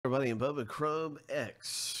everybody, in Bowman Chrome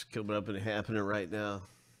X coming up and happening right now.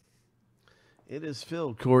 It is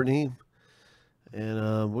filled, Courtney,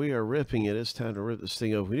 and we are ripping it. It's time to rip this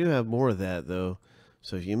thing open. We do have more of that, though.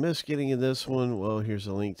 So if you missed getting in this one, well, here's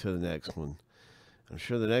a link to the next one. I'm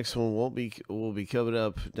sure the next one will be coming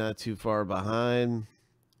up not too far behind.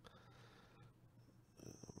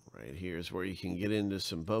 Right here is where you can get into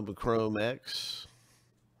some Bowman Chrome X.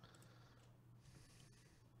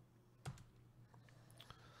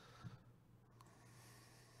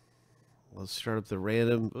 Let's start up the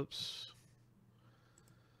random. Oops.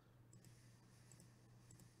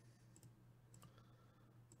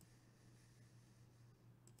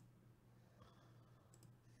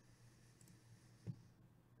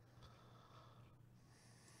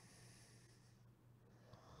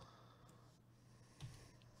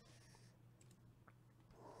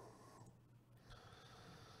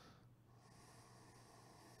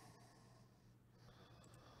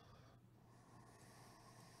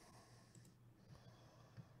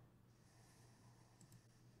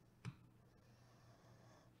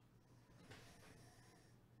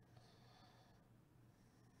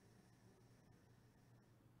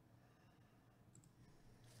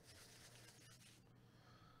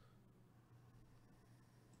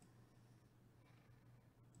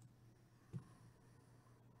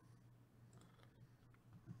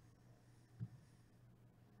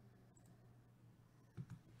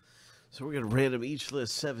 So we're going to random each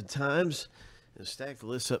list 7 times and stack the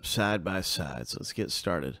lists up side by side. So let's get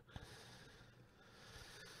started.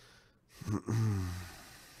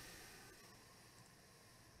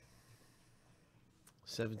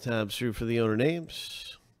 Seven times through for the owner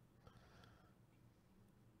names.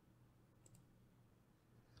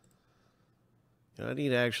 I need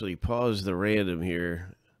to actually pause the random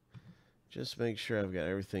here. Just make sure I've got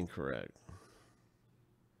everything correct.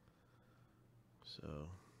 So,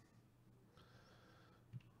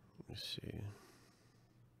 let me see.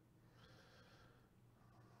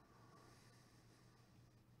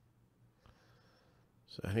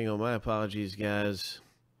 So hang on, my apologies, guys.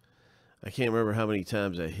 I can't remember how many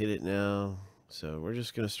times I hit it now. So we're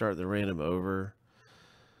just going to start the random over.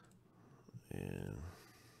 And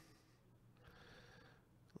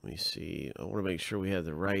let me see. I want to make sure we have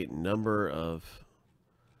the right number of.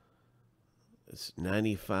 It's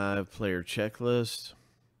 95 player checklist.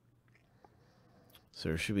 So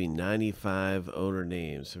there should be 95 owner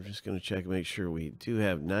names. So I'm just going to check and make sure we do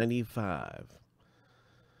have 95.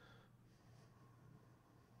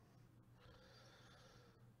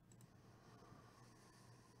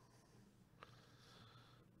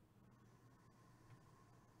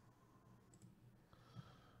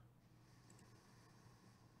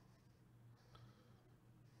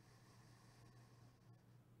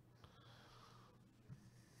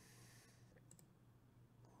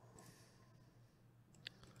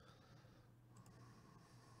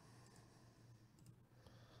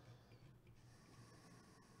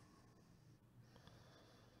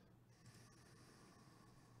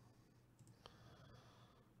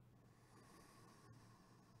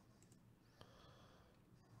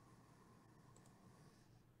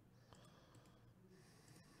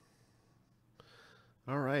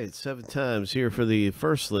 All right, 7 times here for the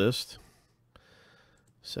first list.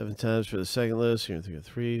 7 times for the second list. Here,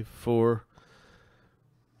 3, 4,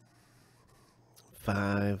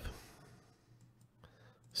 5,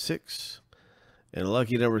 6, and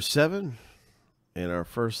lucky number 7. And our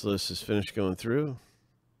first list is finished going through.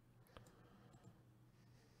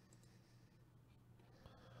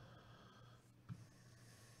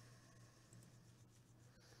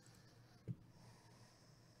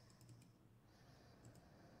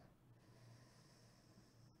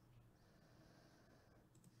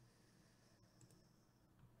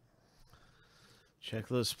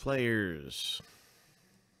 Checklist players.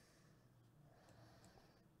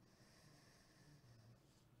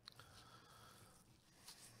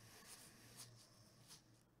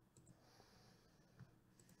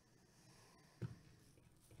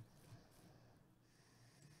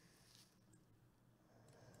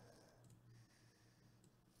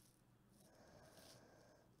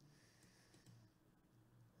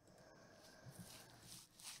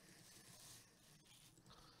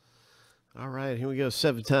 All right, here we go.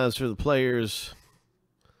 7 times for the players.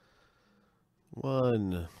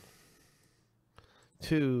 1,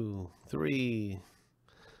 2, 3,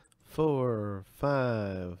 4,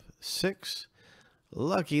 5, 6.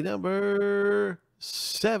 Lucky number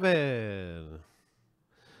 7.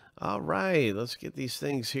 All right, let's get these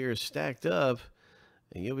things here stacked up,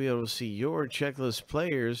 and you'll be able to see your checklist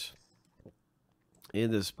players in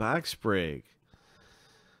this box break.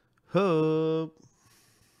 Hope.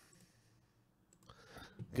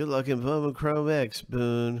 Good luck in Bowman Chrome X,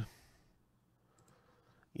 Boone.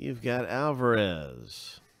 You've got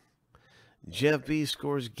Alvarez. Jeff B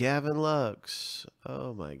scores Gavin Lux.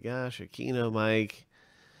 Oh my gosh, Aquino Mike.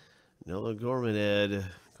 Nolan Gorman Ed.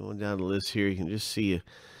 Going down the list here, you can just see,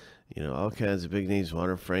 all kinds of big names.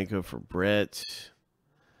 Juan Franco for Brett.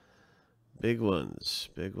 Big ones,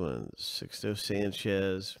 big ones. Sixto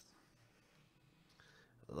Sanchez.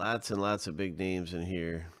 Lots and lots of big names in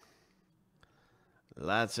here.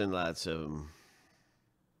 Lots and lots of them.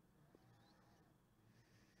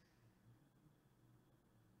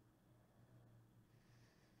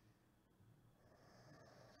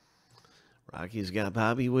 Rocky's got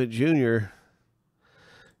Bobby Wood Jr.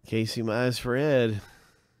 Casey Mize for Ed.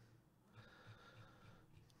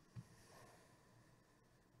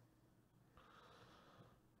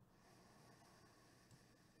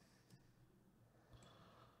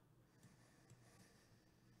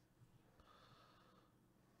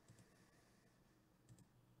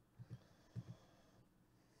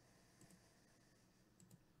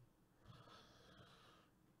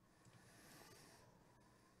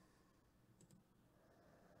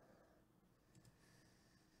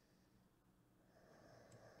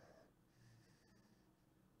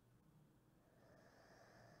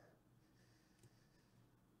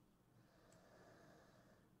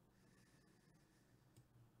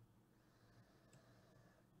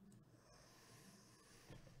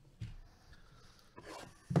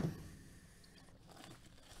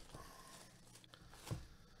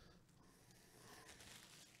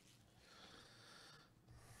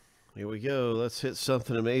 Here we go. Let's hit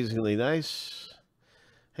something amazingly nice.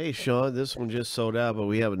 Hey, Sean, this one just sold out, but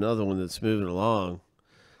we have another one that's moving along.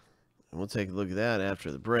 And we'll take a look at that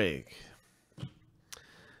after the break.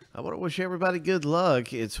 I want to wish everybody good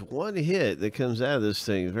luck. It's one hit that comes out of this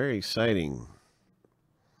thing. Very exciting.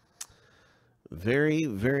 Very,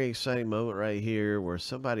 very exciting moment right here where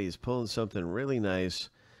somebody is pulling something really nice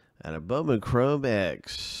out of Bowman Chrome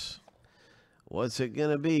X. What's it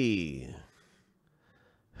going to be?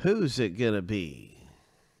 Who's it going to be?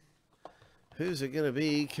 Who's it going to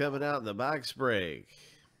be coming out in the box break?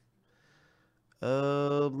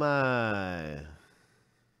 Oh, my.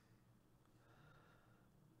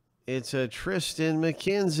 It's a Tristan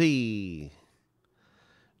McKenzie.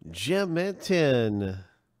 Gem at 10.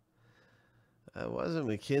 Wasn't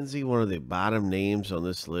McKenzie one of the bottom names on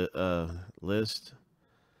this list?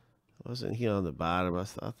 Wasn't he on the bottom? I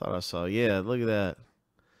thought I saw. Yeah, look at that.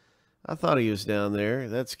 I thought he was down there.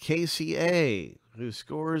 That's Casey A, who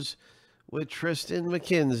scores with Tristan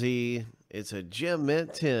McKenzie. It's a gem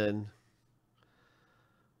at 10.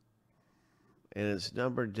 And it's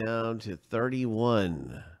numbered down to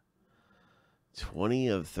 31. 20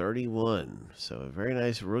 of 31. So a very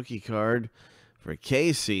nice rookie card for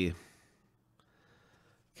Casey.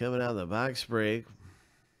 Coming out of the box break.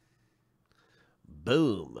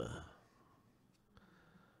 Boom.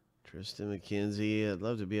 Tristan McKenzie. I'd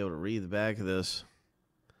love to be able to read the back of this.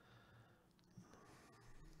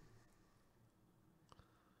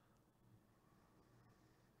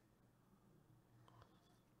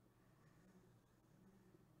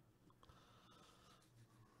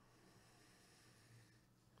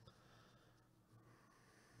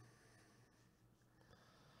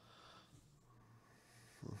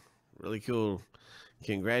 Really cool.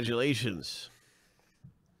 Congratulations.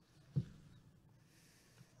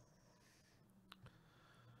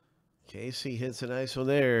 Casey hits a nice one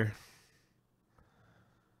there.